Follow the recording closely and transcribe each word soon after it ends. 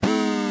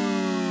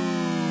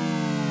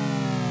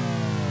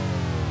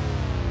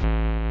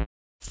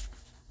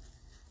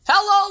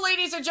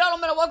ladies and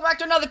gentlemen, and welcome back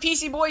to another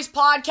PC Boys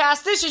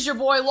podcast. This is your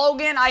boy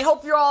Logan. I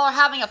hope you all are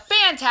having a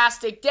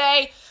fantastic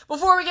day.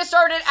 Before we get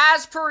started,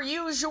 as per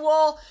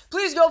usual,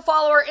 please go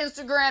follow our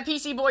Instagram,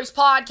 PC Boys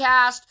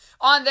Podcast.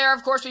 On there,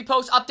 of course, we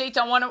post updates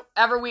on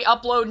whenever we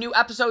upload new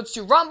episodes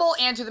to Rumble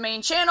and to the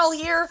main channel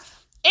here.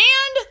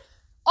 And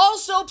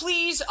also,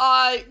 please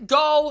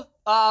go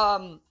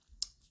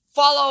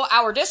follow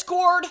our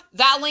Discord.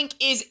 That link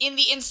is in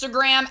the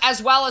Instagram,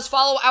 as well as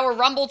follow our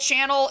Rumble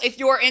channel if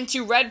you're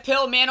into Red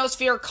Pill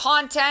Manosphere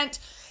content.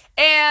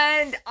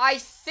 And I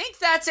think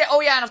that's it. Oh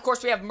yeah, and of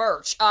course we have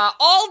merch.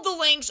 All of the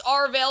links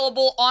are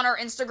available on our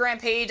Instagram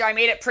page. I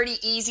made it pretty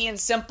easy and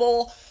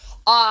simple.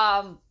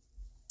 I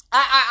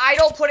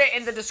don't put it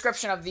in the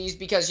description of these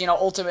because,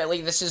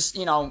 ultimately this is,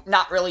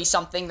 not really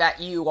something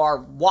that you are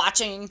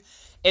watching.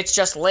 It's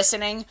just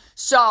listening.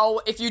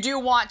 So if you do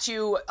want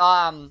to,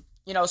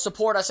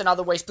 support us in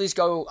other ways, please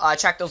go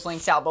check those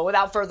links out. But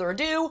without further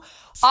ado,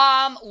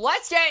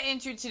 let's get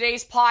into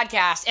today's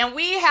podcast. And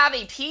we have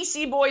a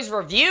PC Boys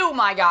review,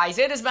 my guys.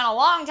 It has been a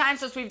long time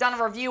since we've done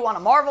a review on a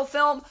Marvel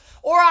film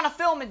or on a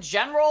film in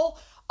general.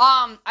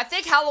 I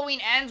think Halloween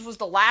Ends was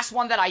the last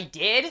one that I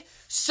did.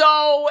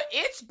 So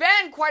it's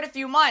been quite a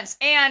few months.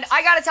 And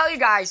I gotta tell you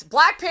guys,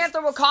 Black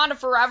Panther Wakanda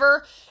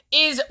Forever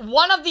is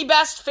one of the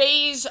best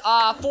Phase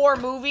 4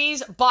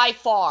 movies by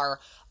far.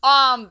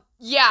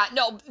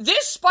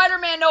 This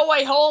Spider-Man No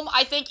Way Home,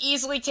 I think,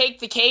 easily take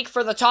the cake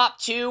for the top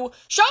two.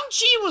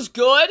 Shang-Chi was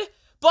good,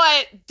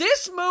 but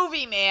this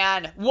movie,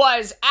 man,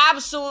 was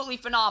absolutely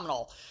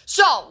phenomenal.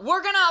 So,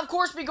 we're gonna, of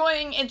course, be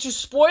going into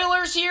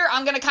spoilers here.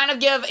 I'm gonna kind of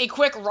give a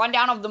quick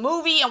rundown of the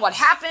movie and what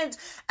happened,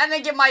 and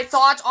then give my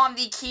thoughts on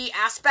the key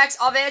aspects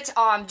of it,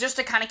 just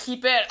to kind of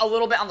keep it a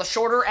little bit on the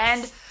shorter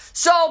end.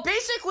 So,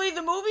 basically,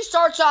 the movie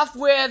starts off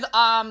with,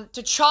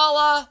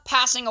 T'Challa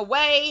passing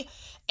away,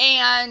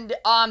 and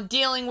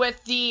dealing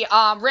with the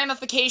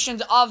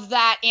ramifications of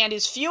that and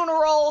his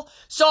funeral.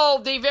 So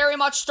they very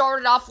much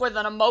started off with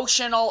an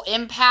emotional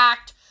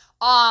impact.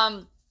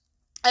 And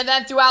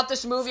then throughout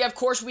this movie, of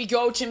course, we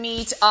go to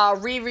meet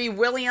Riri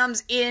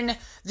Williams in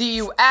the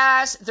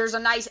U.S. There's a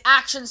nice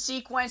action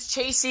sequence,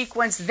 chase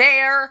sequence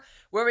there,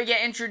 where we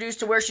get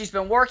introduced to where she's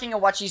been working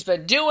and what she's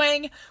been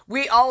doing.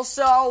 We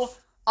also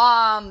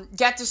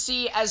get to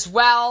see as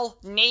well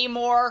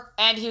Namor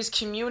and his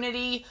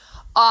community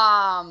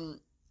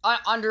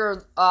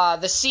under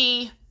the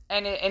sea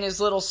and in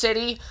his little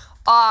city.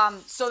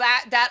 So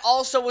that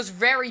also was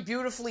very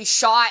beautifully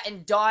shot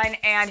and done,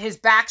 and his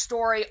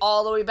backstory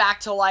all the way back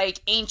to like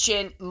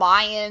ancient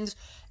Mayans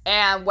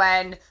and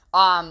when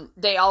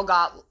they all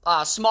got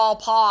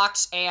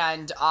smallpox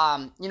and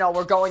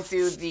were going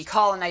through the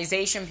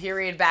colonization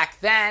period back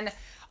then,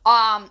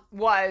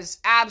 was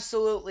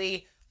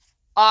absolutely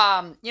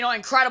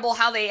incredible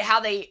how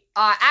they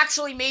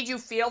actually made you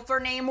feel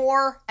for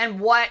Namor and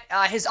what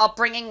his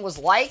upbringing was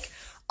like.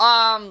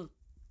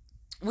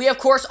 We of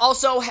course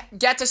also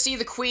get to see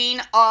the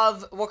Queen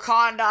of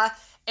Wakanda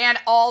and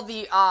all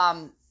the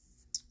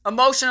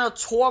emotional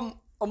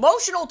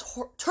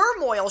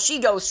turmoil she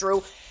goes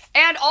through,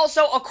 and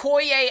also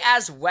Okoye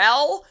as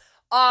well.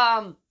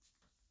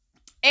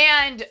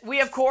 And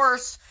we of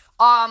course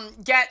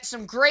get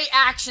some great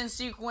action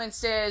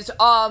sequences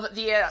of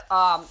the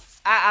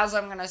as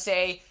I'm gonna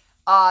say,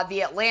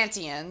 the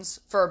Atlanteans,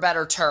 for a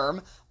better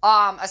term,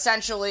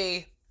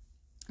 essentially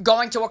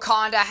going to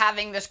Wakanda,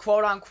 having this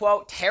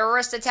quote-unquote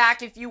terrorist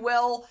attack, if you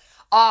will,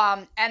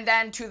 and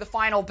then to the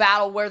final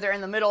battle where they're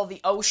in the middle of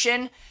the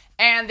ocean,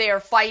 and they are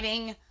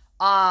fighting,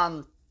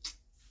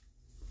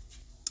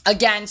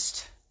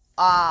 against,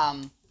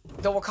 the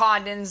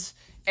Wakandans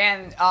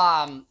and,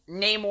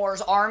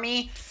 Namor's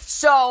army.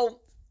 So,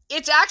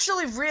 it's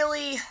actually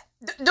really...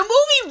 The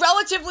movie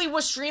relatively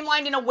was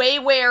streamlined in a way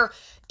where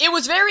it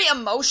was very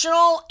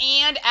emotional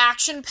and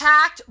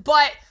action-packed,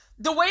 but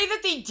the way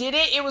that they did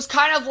it, it was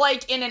kind of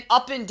like in an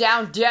up and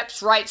down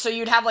dips, right? So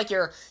you'd have like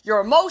your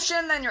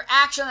emotion, then your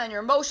action, then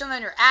your emotion,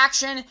 then your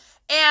action.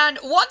 And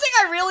one thing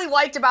I really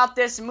liked about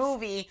this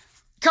movie,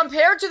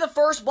 compared to the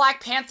first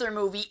Black Panther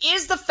movie,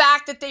 is the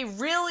fact that they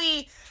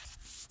really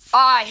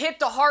hit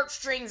the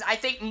heartstrings, I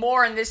think,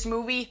 more in this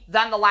movie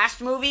than the last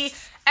movie.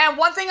 And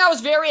one thing I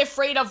was very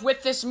afraid of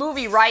with this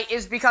movie, right,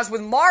 is because with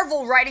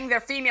Marvel writing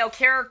their female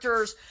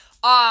characters,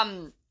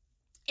 in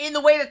the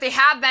way that they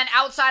have been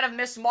outside of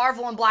Miss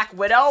Marvel and Black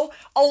Widow,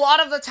 a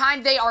lot of the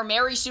time they are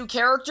Mary Sue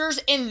characters.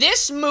 In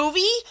this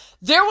movie,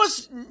 there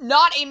was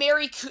not a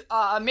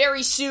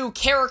Mary Sue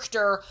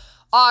character,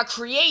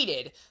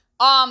 created.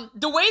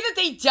 The way that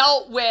they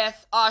dealt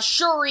with,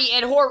 Shuri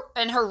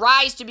and her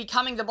rise to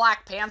becoming the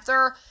Black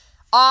Panther,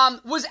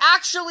 was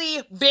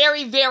actually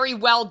very, very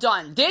well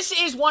done. This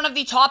is one of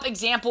the top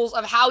examples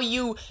of how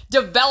you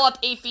develop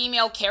a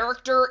female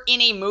character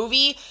in a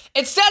movie.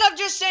 Instead of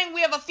just saying,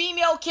 we have a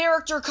female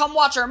character, come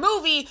watch our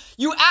movie,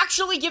 you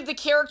actually give the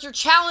character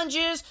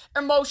challenges,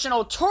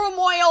 emotional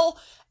turmoil,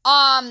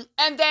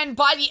 And then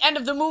by the end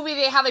of the movie,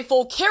 they have a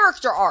full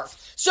character arc.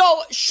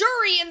 So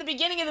Shuri in the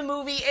beginning of the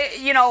movie,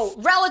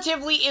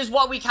 relatively is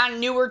what we kind of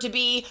knew her to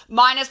be,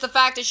 minus the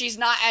fact that she's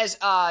not as,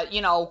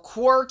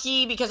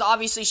 quirky, because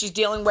obviously she's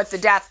dealing with the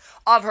death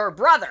of her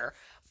brother.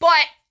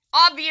 But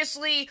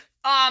obviously,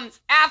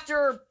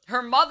 after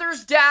her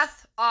mother's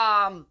death,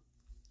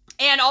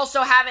 and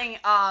also having,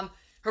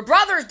 her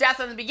brother's death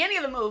in the beginning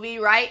of the movie,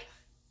 right?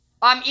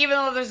 Even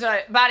though there's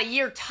about a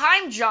year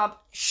time jump,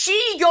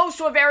 she goes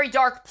to a very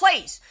dark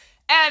place.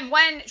 And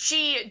when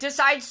she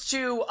decides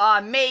to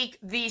make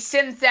the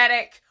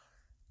synthetic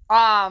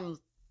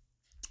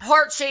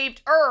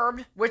heart-shaped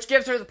herb, which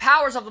gives her the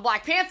powers of the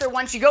Black Panther,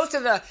 when she goes to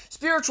the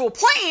spiritual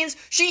planes,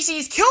 she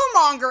sees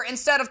Killmonger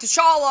instead of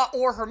T'Challa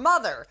or her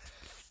mother.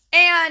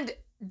 And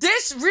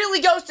this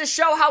really goes to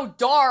show how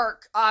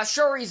dark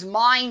Shuri's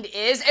mind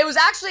is. It was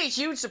actually a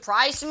huge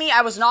surprise to me.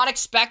 I was not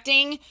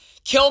expecting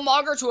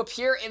Killmonger to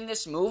appear in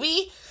this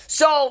movie.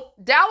 So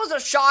that was a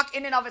shock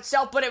in and of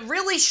itself, but it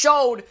really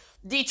showed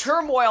the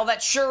turmoil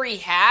that Shuri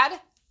had.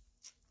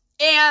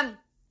 And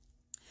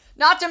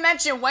not to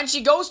mention, when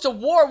she goes to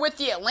war with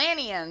the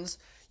Atlanteans,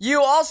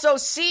 you also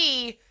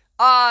see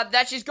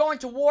that she's going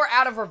to war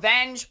out of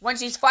revenge. When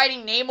she's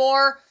fighting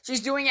Namor,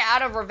 she's doing it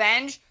out of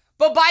revenge.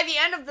 But by the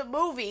end of the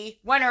movie,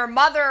 when her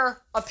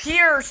mother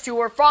appears to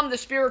her from the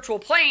spiritual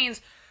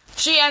planes,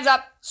 she ends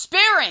up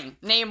sparing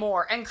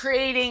Namor and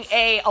creating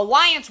an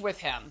alliance with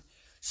him.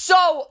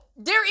 So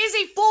there is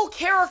a full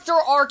character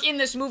arc in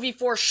this movie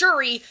for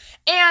Shuri,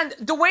 and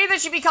the way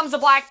that she becomes the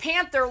Black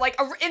Panther, like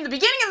in the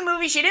beginning of the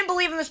movie, she didn't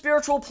believe in the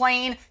spiritual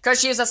plane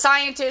because she is a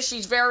scientist.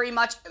 She's very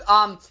much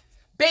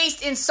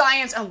based in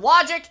science and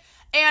logic,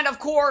 and of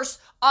course,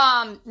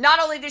 not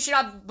only did she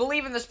not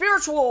believe in the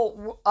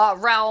spiritual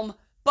realm,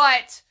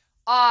 but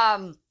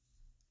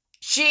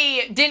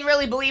she didn't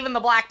really believe in the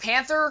Black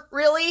Panther,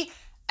 really.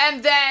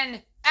 And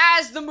then,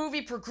 as the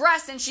movie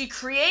progressed and she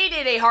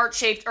created a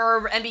heart-shaped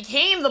herb and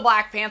became the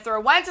Black Panther,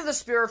 went to the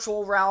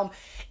spiritual realm,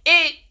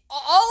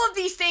 all of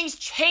these things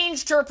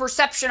changed her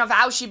perception of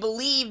how she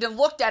believed and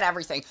looked at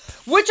everything,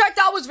 which I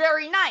thought was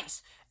very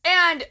nice.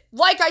 And,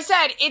 like I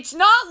said, it's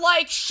not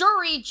like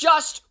Shuri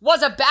just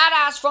was a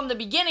badass from the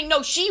beginning.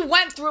 No, she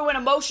went through an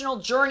emotional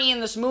journey in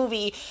this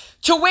movie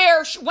to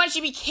where, when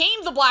she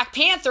became the Black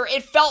Panther,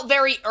 it felt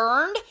very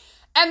earned.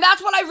 And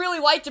that's what I really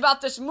liked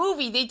about this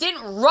movie. They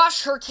didn't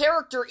rush her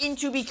character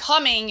into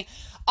becoming,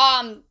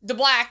 the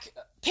Black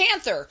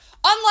Panther.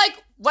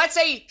 Unlike, let's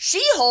say,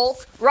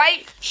 She-Hulk,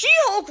 right?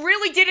 She-Hulk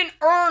really didn't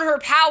earn her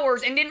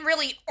powers and didn't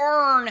really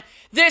earn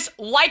this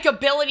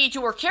likability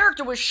to her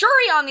character. With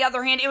Shuri, on the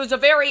other hand, it was a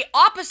very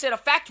opposite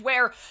effect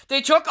where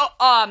they took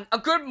a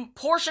good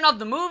portion of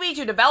the movie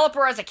to develop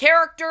her as a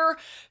character,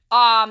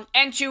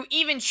 and to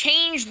even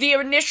change the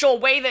initial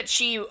way that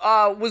she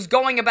was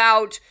going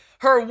about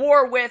her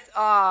war with,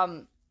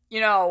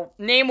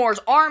 Namor's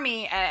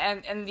army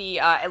and the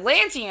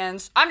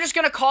Atlanteans. I'm just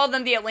gonna call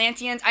them the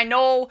Atlanteans. I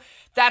know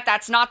that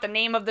that's not the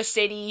name of the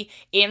city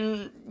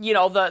in,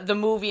 the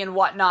movie and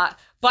whatnot,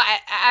 but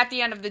at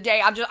the end of the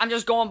day, I'm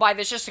just going by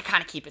this just to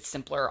kind of keep it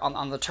simpler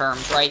on the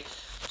terms, right?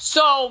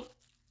 So,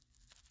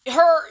 in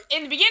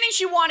the beginning,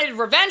 she wanted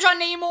revenge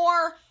on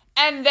Namor,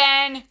 and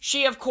then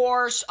she, of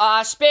course,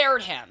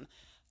 spared him.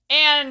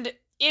 And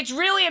it's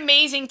really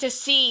amazing to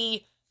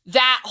see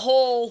that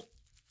whole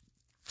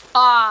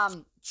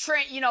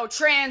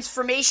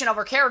transformation of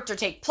her character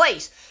take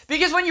place.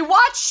 Because when you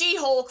watch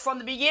She-Hulk from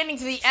the beginning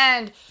to the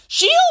end,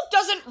 She-Hulk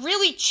doesn't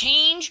really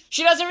change.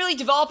 She doesn't really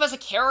develop as a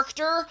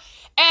character.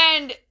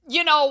 And,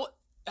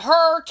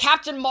 her,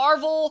 Captain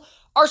Marvel,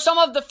 are some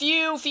of the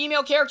few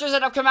female characters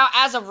that have come out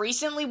as of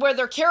recently where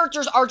their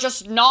characters are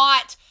just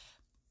not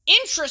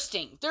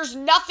interesting. There's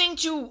nothing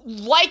to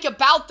like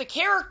about the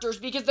characters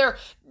because they're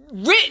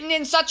written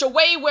in such a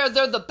way where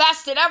they're the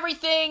best at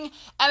everything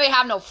and they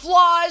have no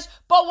flaws.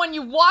 But when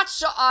you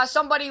watch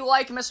somebody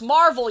like Miss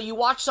Marvel, you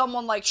watch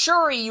someone like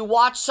Shuri, you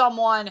watch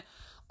someone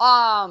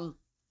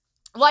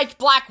like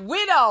Black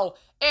Widow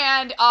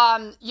and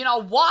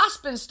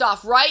Wasp and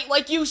stuff, right?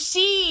 Like, you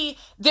see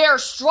their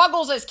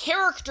struggles as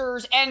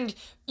characters and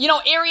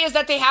areas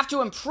that they have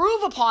to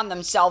improve upon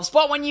themselves.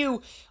 But when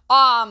you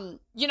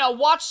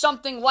watch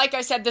something like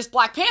I said, this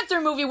Black Panther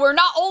movie, where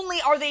not only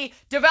are they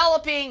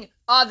developing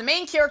the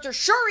main character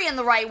Shuri in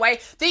the right way,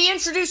 they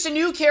introduce a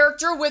new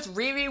character with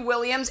Riri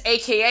Williams,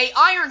 aka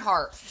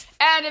Ironheart.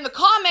 And in the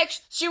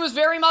comics, she was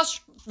very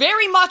much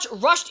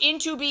rushed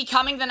into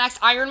becoming the next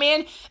Iron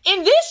Man.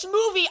 In this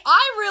movie,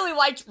 I really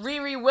liked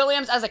Riri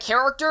Williams as a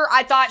character.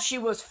 I thought she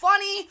was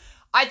funny.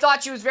 I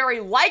thought she was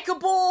very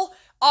likable.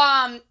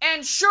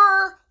 And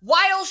sure,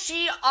 while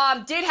she,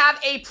 did have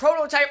a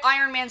prototype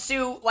Iron Man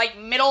suit, like,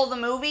 middle of the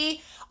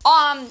movie,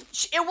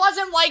 it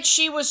wasn't like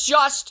she was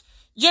just,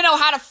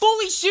 had a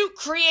fully suit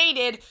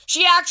created.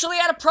 She actually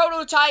had a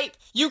prototype.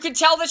 You could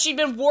tell that she'd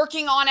been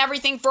working on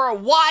everything for a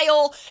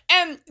while.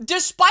 And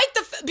despite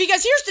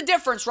because here's the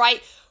difference,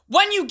 right?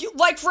 when you,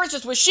 like, for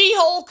instance, with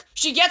She-Hulk,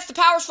 she gets the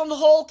powers from the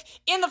Hulk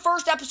in the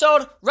first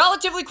episode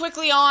relatively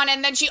quickly on,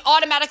 and then she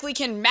automatically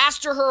can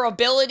master her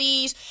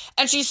abilities,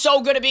 and she's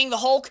so good at being the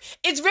Hulk.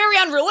 It's very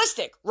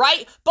unrealistic,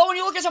 right? But when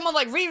you look at someone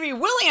like Riri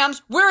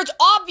Williams, where it's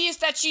obvious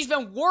that she's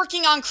been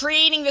working on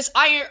creating this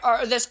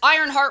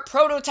Ironheart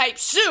prototype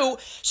suit,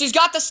 she's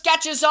got the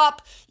sketches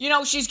up,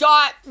 she's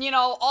got,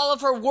 all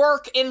of her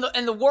work in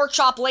the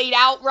workshop laid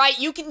out, right?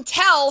 You can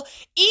tell,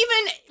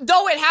 even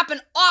though it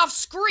happened off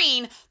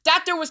screen,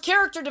 that there was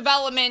character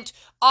development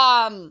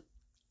to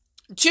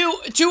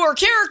her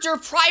character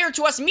prior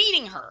to us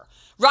meeting her,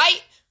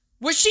 right?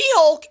 With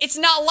She-Hulk, it's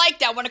not like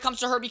that when it comes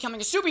to her becoming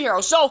a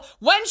superhero. So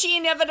when she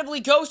inevitably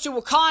goes to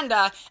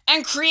Wakanda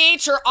and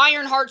creates her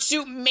Ironheart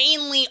suit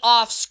mainly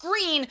off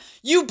screen,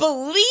 you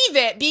believe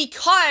it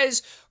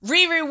because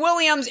Riri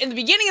Williams, in the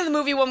beginning of the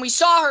movie, when we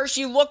saw her,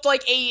 she looked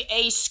like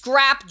a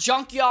scrap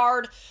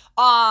junkyard,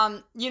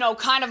 kind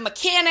of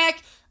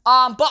mechanic,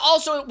 but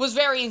also was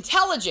very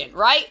intelligent,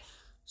 right?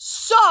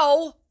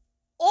 So,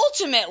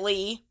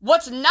 ultimately,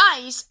 what's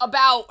nice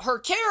about her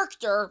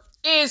character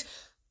is,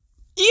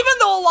 even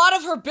though a lot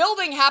of her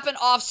building happened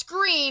off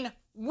screen,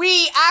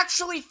 we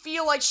actually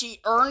feel like she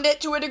earned it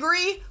to a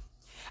degree.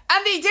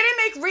 And they didn't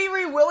make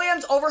Riri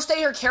Williams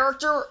overstay her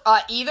character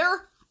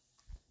either.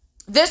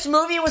 This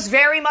movie was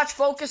very much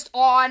focused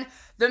on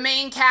the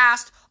main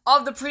cast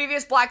of the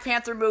previous Black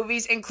Panther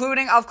movies,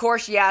 including, of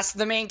course, yes,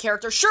 the main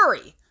character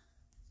Shuri,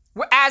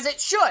 as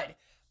it should.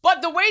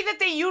 But the way that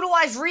they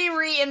utilized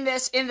Riri in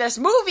this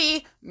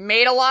movie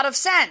made a lot of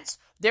sense.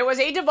 There was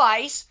a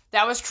device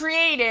that was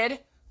created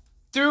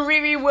through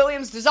Riri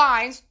Williams'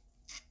 designs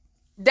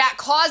that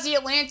caused the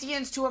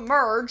Atlanteans to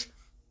emerge,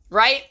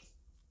 right?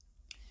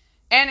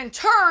 And in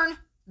turn,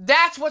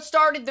 that's what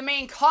started the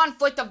main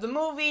conflict of the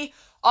movie,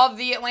 of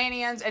the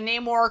Atlanteans and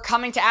Namor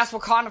coming to ask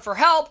Wakanda for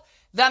help,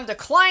 them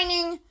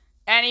declining,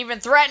 and even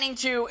threatening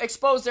to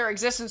expose their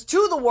existence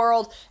to the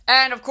world.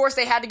 And of course,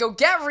 they had to go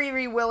get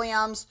Riri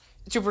Williams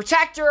to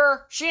protect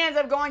her. She ends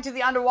up going to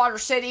the underwater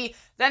city.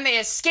 Then they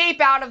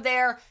escape out of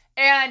there,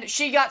 and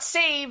she got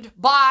saved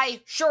by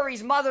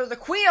Shuri's mother, the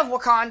Queen of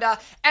Wakanda,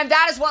 and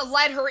that is what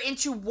led her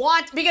into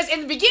because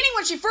in the beginning,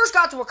 when she first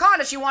got to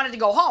Wakanda, she wanted to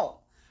go home,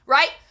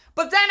 right?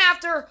 But then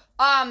after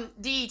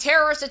the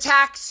terrorist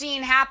attack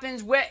scene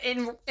happens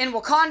in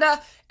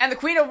Wakanda, and the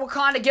Queen of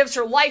Wakanda gives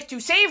her life to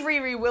save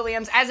Riri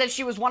Williams as if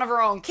she was one of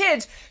her own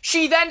kids,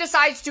 she then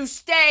decides to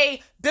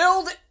stay,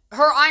 build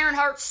her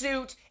Ironheart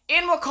suit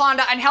in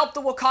Wakanda, and help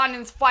the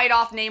Wakandans fight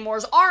off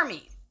Namor's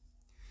army.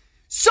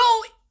 So,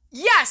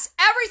 yes,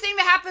 everything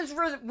that happens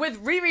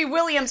with Riri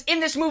Williams in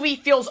this movie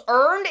feels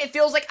earned. It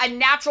feels like a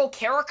natural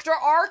character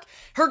arc.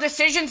 Her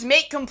decisions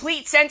make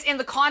complete sense in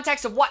the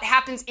context of what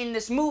happens in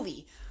this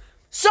movie.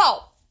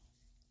 So,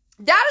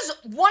 that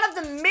is one of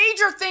the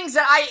major things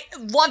that I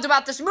loved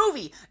about this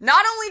movie.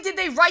 Not only did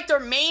they write their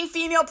main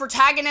female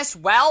protagonist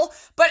well,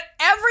 but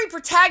every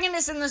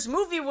protagonist in this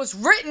movie was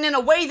written in a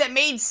way that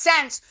made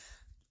sense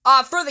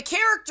for the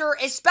character,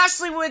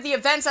 especially with the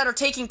events that are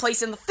taking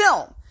place in the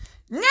film.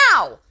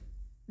 Now,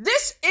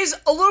 this is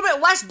a little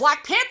bit less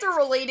Black Panther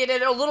related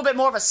and a little bit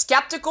more of a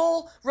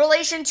skeptical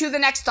relation to the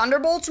next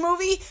Thunderbolts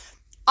movie.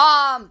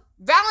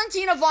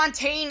 Valentina Von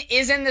Taine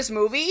is in this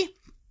movie,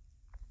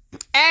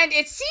 and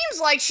it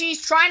seems like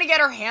she's trying to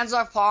get her hands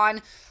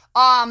upon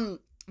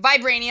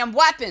vibranium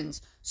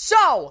weapons.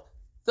 So,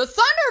 the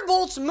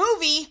Thunderbolts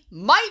movie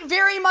might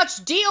very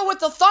much deal with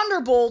the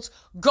Thunderbolts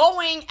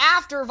going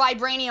after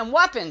vibranium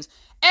weapons.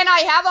 And I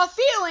have a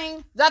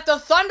feeling that the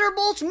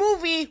Thunderbolts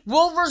movie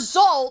will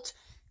result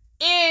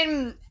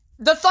in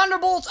the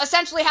Thunderbolts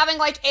essentially having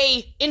like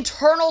a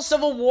internal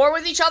civil war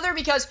with each other,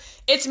 because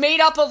it's made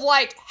up of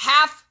like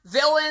half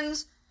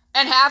villains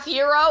and half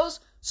heroes.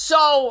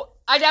 So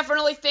I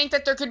definitely think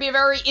that there could be a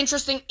very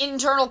interesting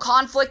internal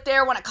conflict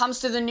there when it comes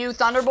to the new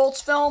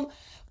Thunderbolts film.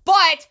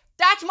 But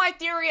that's my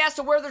theory as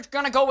to where they're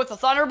going to go with the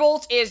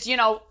Thunderbolts is,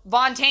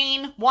 Von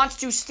Taine wants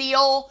to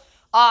steal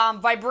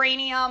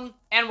vibranium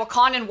and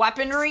Wakandan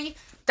weaponry.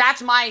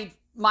 That's my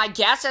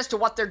guess as to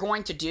what they're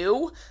going to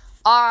do.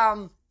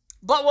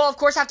 But we'll, of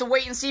course, have to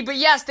wait and see. But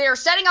yes, they are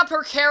setting up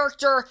her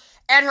character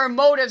and her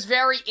motives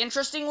very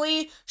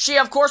interestingly. She,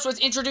 of course, was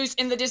introduced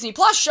in the Disney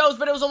Plus shows,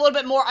 but it was a little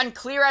bit more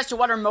unclear as to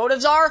what her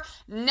motives are.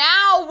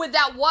 Now, with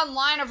that one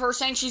line of her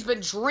saying she's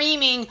been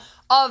dreaming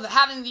of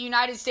having the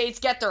United States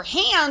get their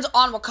hands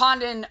on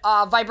Wakandan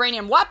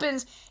vibranium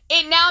weapons,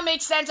 it now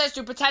makes sense as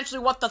to potentially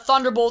what the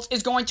Thunderbolts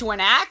is going to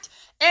enact.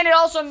 And it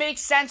also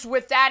makes sense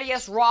with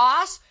Thaddeus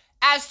Ross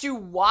as to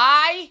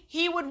why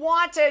he would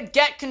want to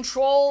get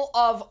control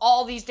of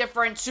all these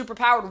different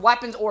superpowered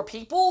weapons or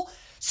people.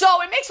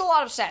 So it makes a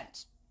lot of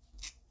sense.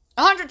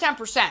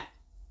 110%.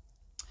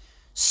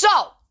 So,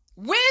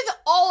 with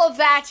all of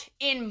that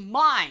in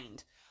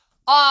mind,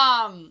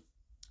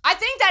 I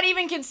think that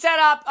even can set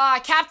up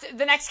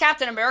the next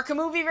Captain America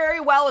movie very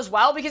well as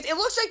well, because it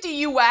looks like the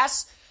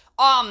U.S.,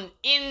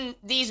 in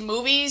these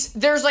movies,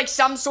 there's like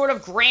some sort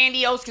of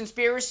grandiose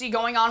conspiracy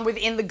going on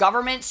within the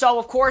government. So,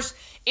 of course,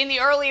 in the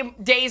early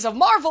days of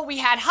Marvel, we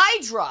had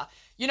Hydra,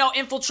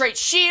 infiltrate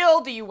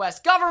S.H.I.E.L.D., the U.S.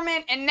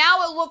 government, and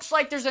now it looks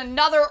like there's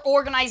another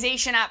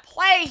organization at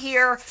play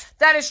here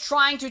that is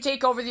trying to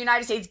take over the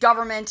United States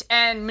government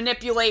and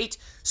manipulate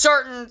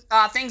certain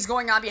things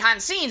going on behind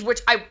the scenes,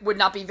 which I would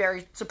not be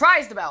very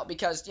surprised about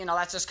because,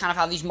 that's just kind of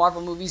how these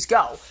Marvel movies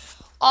go.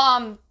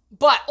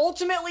 But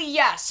ultimately,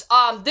 yes,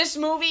 this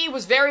movie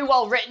was very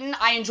well written.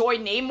 I enjoyed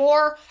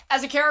Namor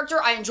as a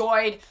character. I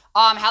enjoyed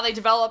how they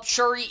developed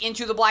Shuri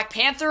into the Black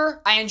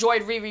Panther. I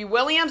enjoyed Riri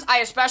Williams.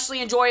 I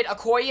especially enjoyed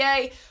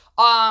Okoye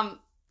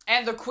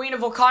and the Queen of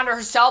Wakanda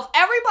herself.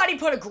 Everybody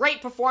put a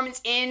great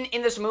performance in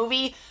this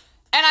movie,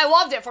 and I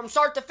loved it from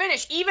start to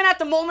finish. Even at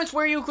the moments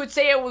where you could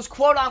say it was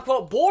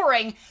quote-unquote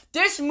boring,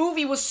 this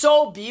movie was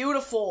so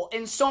beautiful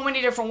in so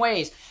many different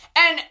ways.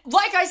 And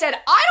like I said,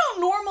 I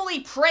don't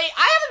normally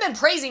I haven't been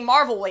praising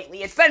Marvel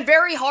lately. It's been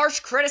very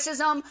harsh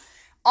criticism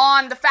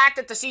on the fact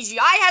that the CGI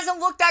hasn't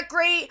looked that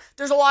great.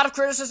 There's a lot of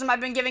criticism I've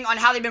been giving on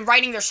how they've been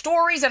writing their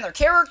stories and their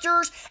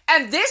characters.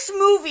 And this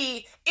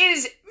movie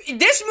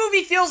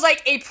feels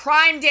like a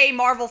prime day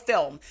Marvel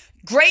film.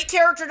 Great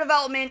character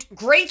development,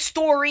 great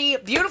story,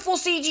 beautiful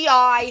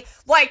CGI.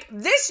 Like,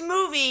 this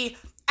movie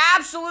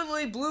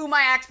absolutely blew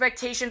my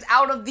expectations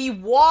out of the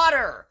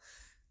water.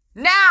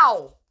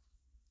 Now,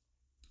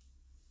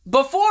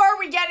 before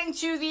we get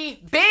into the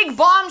big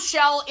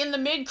bombshell in the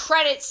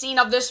mid-credit scene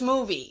of this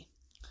movie,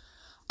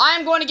 I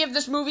am going to give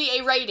this movie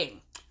a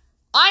rating.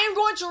 I am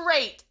going to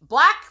rate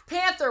Black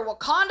Panther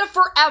Wakanda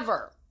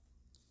Forever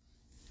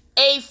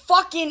a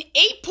fucking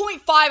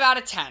 8.5 out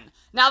of 10.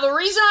 Now, the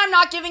reason I'm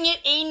not giving it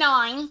a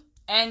 9,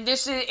 and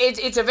it's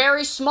a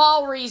very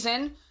small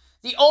reason,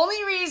 the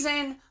only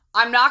reason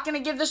I'm not going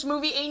to give this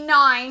movie a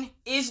 9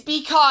 is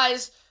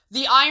because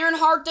the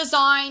Ironheart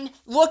design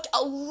looked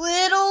a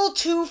little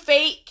too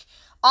fake.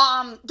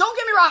 Don't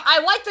get me wrong,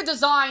 I like the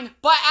design,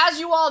 but as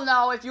you all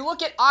know, if you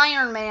look at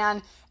Iron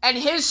Man and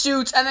his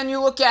suits, and then you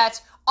look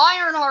at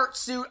Ironheart's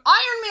suit,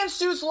 Iron Man's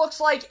suits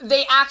looks like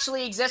they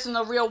actually exist in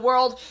the real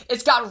world.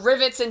 It's got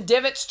rivets and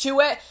divots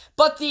to it,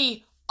 but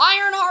the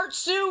Ironheart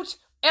suit,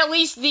 at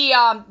least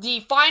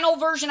the final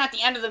version at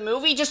the end of the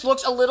movie, just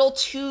looks a little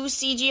too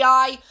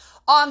CGI.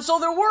 So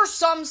there were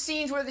some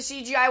scenes where the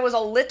CGI was a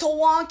little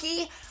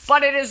wonky,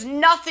 but it is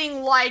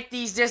nothing like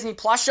these Disney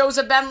Plus shows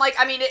have been like.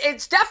 I mean,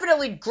 it's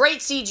definitely great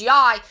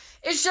CGI.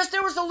 It's just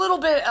there was a little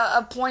bit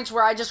of points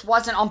where I just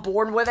wasn't on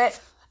board with it.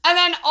 And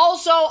then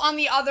also on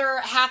the other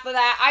half of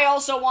that, I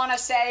also want to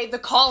say the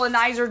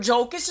colonizer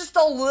joke is just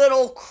a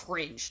little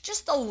cringe.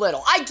 Just a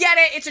little. I get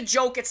it. It's a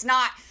joke. It's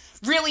not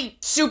really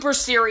super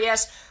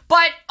serious.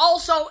 But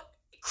also,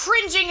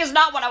 cringing is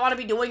not what I want to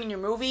be doing in your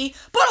movie.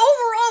 But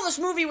overall, this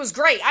movie was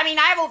great. I mean,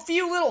 I have a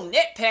few little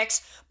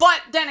nitpicks.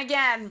 But then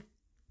again,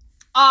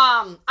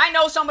 I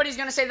know somebody's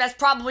going to say that's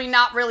probably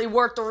not really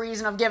worth the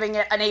reason of giving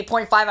it an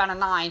 8.5 out of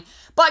 9.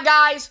 But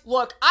guys,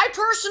 look, I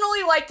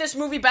personally like this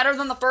movie better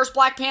than the first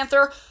Black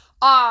Panther.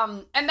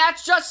 And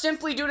that's just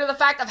simply due to the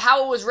fact of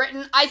how it was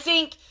written. I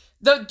think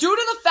due to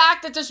the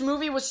fact that this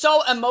movie was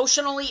so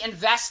emotionally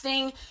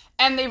investing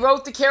and they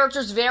wrote the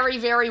characters very,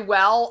 very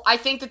well, I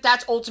think that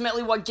that's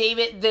ultimately what gave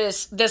it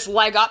this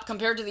leg up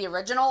compared to the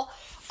original.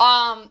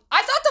 I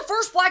thought the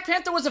first Black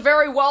Panther was a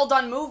very well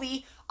done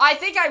movie. I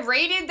think I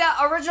rated the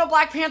original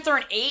Black Panther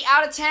an 8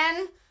 out of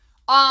 10.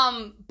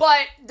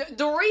 But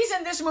the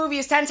reason this movie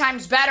is 10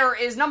 times better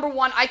is, number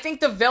one, I think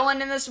the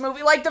villain in this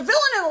movie, like, the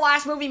villain in the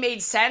last movie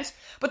made sense,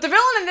 but the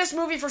villain in this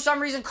movie, for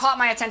some reason, caught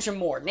my attention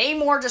more.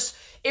 Namor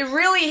it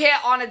really hit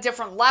on a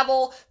different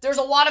level. There's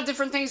a lot of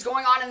different things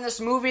going on in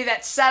this movie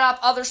that set up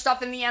other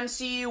stuff in the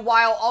MCU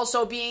while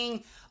also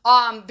being,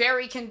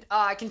 very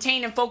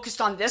contained and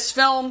focused on this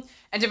film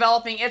and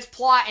developing its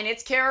plot and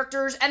its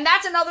characters. And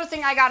that's another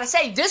thing I gotta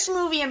say. This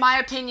movie, in my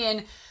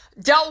opinion,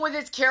 dealt with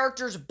its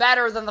characters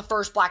better than the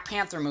first Black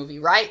Panther movie,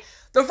 right?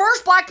 The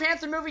first Black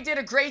Panther movie did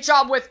a great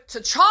job with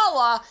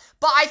T'Challa,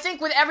 but I think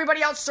with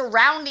everybody else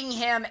surrounding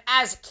him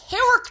as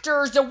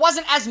characters, there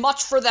wasn't as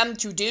much for them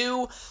to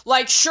do.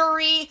 Like,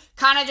 Shuri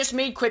kind of just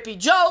made quippy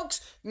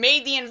jokes,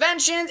 made the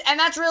inventions, and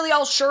that's really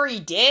all Shuri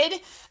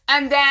did.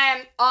 And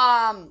then,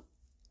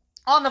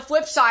 on the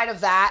flip side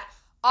of that,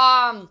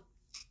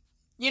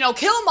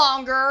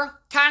 Killmonger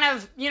kind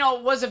of,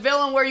 was a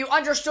villain where you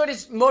understood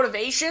his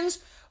motivations,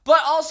 but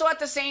also at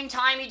the same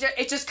time,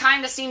 it just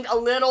kind of seemed a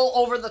little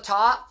over the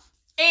top.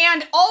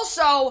 And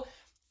also,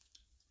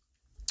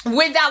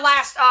 with that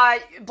last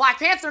Black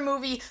Panther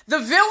movie, the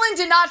villain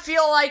did not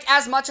feel like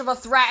as much of a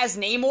threat as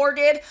Namor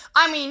did.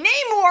 I mean,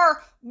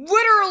 Namor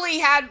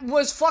literally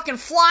was fucking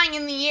flying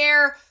in the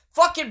air,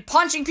 fucking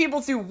punching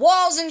people through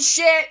walls and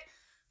shit.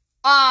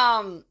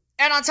 And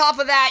on top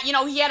of that,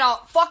 he had a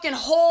fucking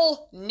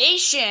whole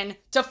nation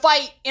to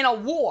fight in a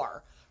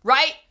war,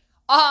 right?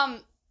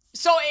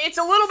 So it's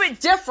a little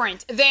bit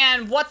different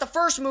than what the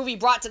first movie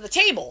brought to the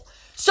table.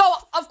 So,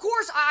 of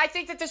course, I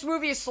think that this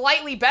movie is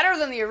slightly better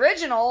than the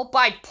original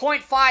by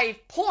 0.5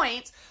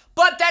 points,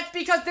 but that's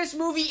because this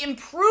movie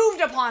improved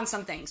upon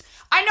some things.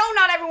 I know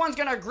not everyone's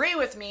going to agree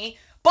with me,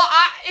 but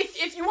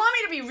if you want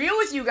me to be real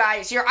with you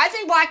guys here, I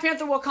think Black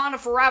Panther Wakanda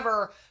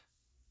Forever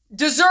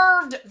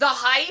deserved the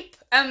hype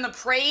and the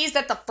praise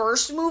that the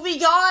first movie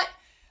got.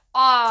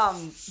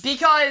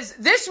 Because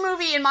this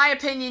movie, in my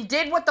opinion,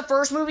 did what the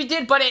first movie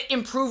did, but it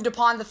improved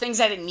upon the things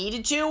that it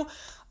needed to.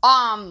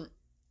 I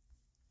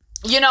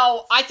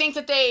think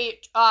that they,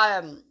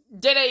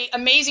 did an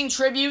amazing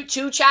tribute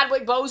to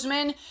Chadwick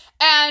Boseman,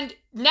 and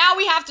now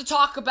we have to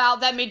talk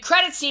about that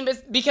mid-credit scene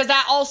because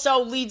that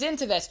also leads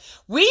into this.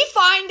 We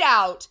find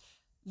out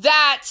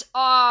that,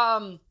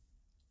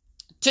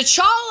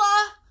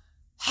 T'Challa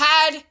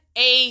had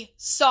a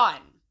son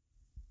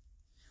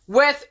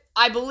with,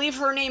 I believe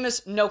her name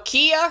is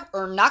Nakia.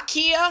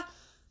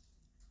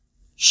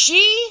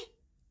 She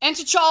and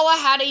T'Challa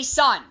had a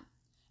son.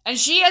 And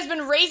she has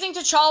been raising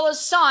T'Challa's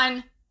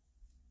son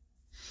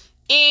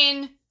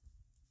in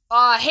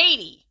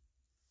Haiti.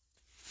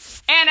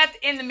 And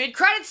in the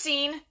mid-credit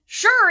scene,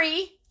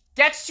 Shuri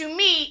gets to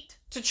meet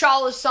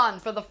T'Challa's son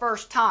for the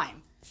first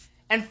time.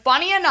 And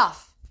funny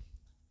enough,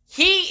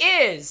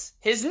 his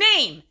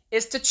name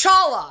is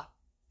T'Challa.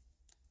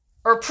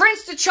 Or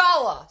Prince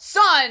T'Challa,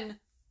 son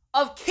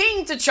of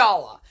King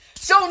T'Challa.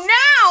 So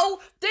now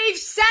they've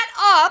set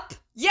up,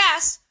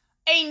 yes,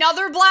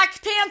 another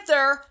Black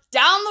Panther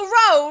down the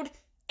road,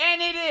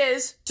 and it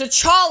is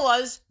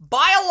T'Challa's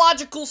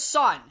biological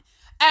son.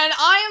 And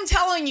I am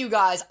telling you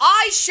guys,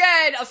 I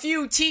shed a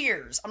few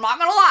tears. I'm not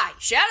gonna lie.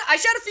 I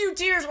shed a few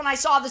tears when I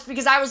saw this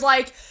because I was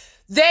like,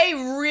 they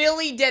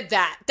really did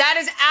that. That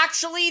is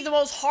actually the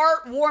most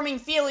heartwarming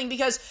feeling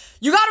because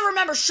you gotta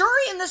remember, Shuri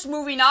in this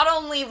movie not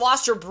only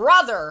lost her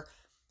brother,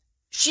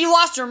 she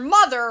lost her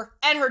mother,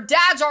 and her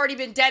dad's already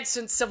been dead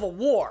since Civil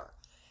War.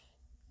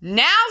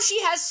 Now she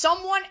has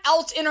someone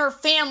else in her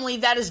family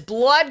that is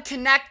blood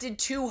connected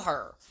to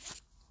her.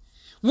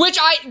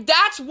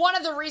 That's one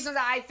of the reasons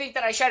that I think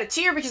that I shed a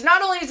tear, because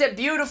not only is it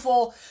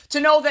beautiful to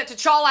know that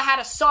T'Challa had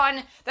a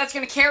son that's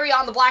going to carry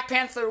on the Black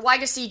Panther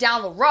legacy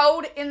down the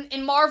road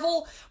in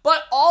Marvel,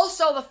 but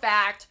also the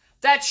fact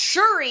that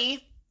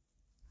Shuri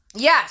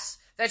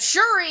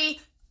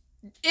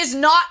is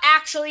not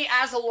actually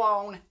as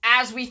alone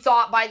as we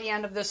thought by the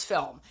end of this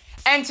film.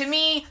 And to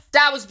me,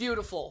 that was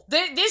beautiful.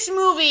 This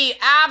movie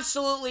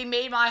absolutely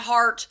made my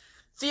heart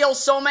feel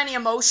so many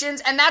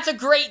emotions, and that's a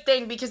great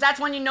thing because that's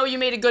when you know you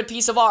made a good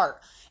piece of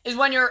art, is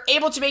when you're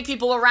able to make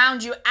people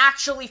around you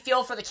actually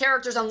feel for the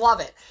characters and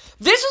love it.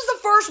 This is the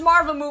first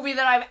Marvel movie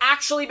that I've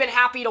actually been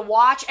happy to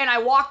watch, and I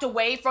walked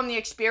away from the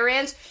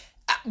experience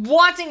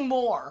wanting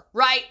more,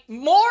 right?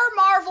 More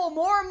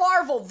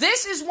Marvel.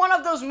 This is one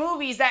of those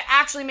movies that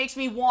actually makes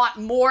me want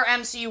more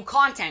MCU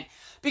content.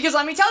 Because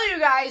let me tell you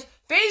guys,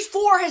 Phase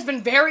 4 has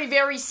been very,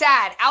 very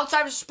sad.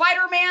 Outside of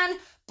Spider-Man,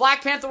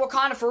 Black Panther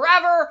Wakanda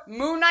Forever,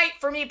 Moon Knight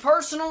for me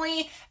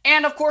personally,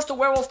 and of course the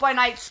Werewolf by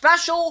Night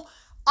special,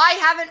 I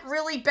haven't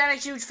really been a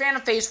huge fan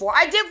of Phase 4.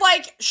 I did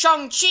like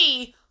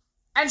Shang-Chi,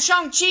 and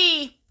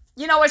Shang-Chi,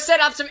 has set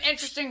up some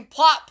interesting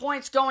plot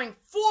points going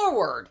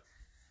forward.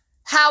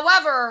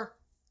 However,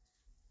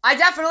 I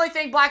definitely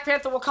think Black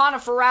Panther Wakanda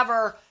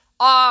Forever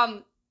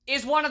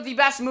is one of the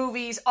best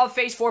movies of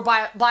Phase 4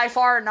 by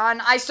far and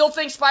none. I still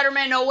think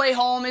Spider-Man No Way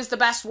Home is the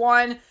best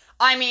one.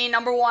 I mean,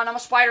 number one, I'm a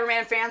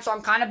Spider-Man fan, so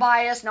I'm kind of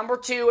biased. Number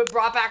two, it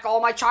brought back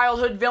all my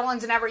childhood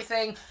villains and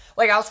everything.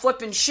 Like, I was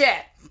flipping shit.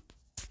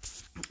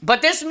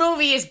 But this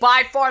movie is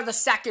by far the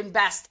second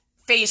best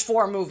Phase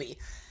 4 movie.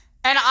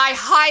 And I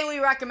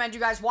highly recommend you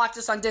guys watch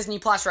this on Disney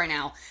Plus right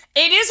now.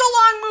 It is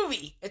a long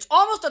movie. It's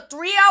almost a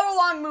 3-hour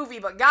long movie.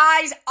 But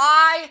guys,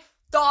 I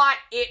thought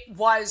it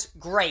was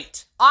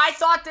great. I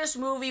thought this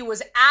movie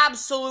was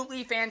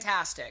absolutely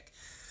fantastic.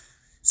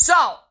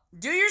 So,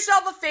 do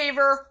yourself a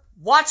favor.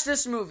 Watch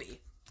this movie.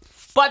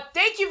 But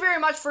thank you very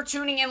much for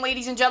tuning in,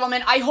 ladies and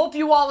gentlemen. I hope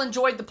you all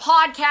enjoyed the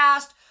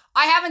podcast.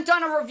 I haven't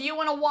done a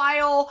review in a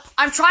while.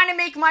 I'm trying to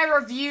make my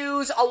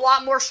reviews a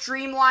lot more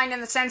streamlined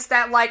in the sense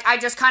that, I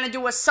just kind of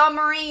do a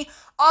summary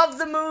of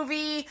the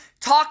movie,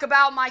 talk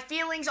about my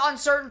feelings on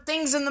certain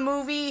things in the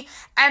movie,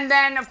 and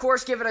then, of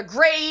course, give it a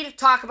grade,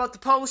 talk about the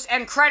post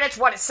and credits,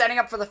 what it's setting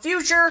up for the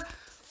future.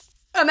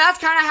 And that's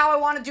kind of how I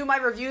want to do my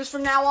reviews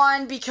from now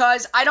on,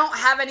 because I don't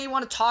have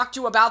anyone to talk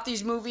to about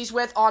these movies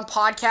with on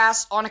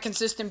podcasts on a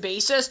consistent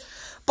basis.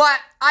 But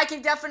I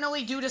can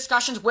definitely do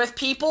discussions with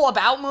people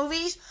about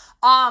movies.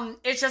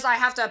 It's just I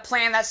have to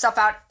plan that stuff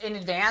out in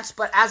advance.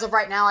 But as of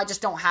right now, I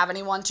just don't have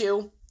anyone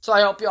to. So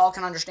I hope you all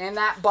can understand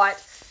that.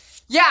 But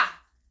yeah,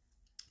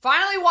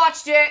 finally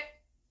watched it.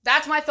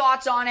 That's my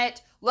thoughts on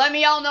it. Let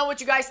me all know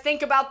what you guys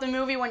think about the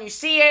movie when you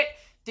see it.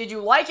 Did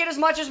you like it as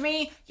much as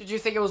me? Did you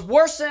think it was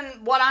worse than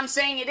what I'm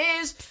saying it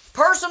is?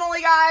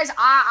 Personally, guys,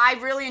 I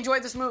really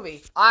enjoyed this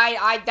movie.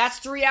 That's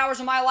 3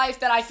 hours of my life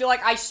that I feel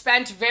like I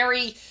spent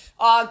very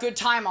good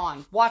time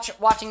on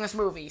watching this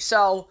movie.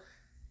 So,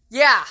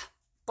 yeah.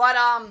 But,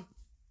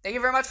 thank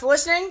you very much for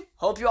listening.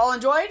 Hope you all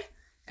enjoyed.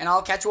 And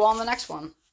I'll catch you all in the next one.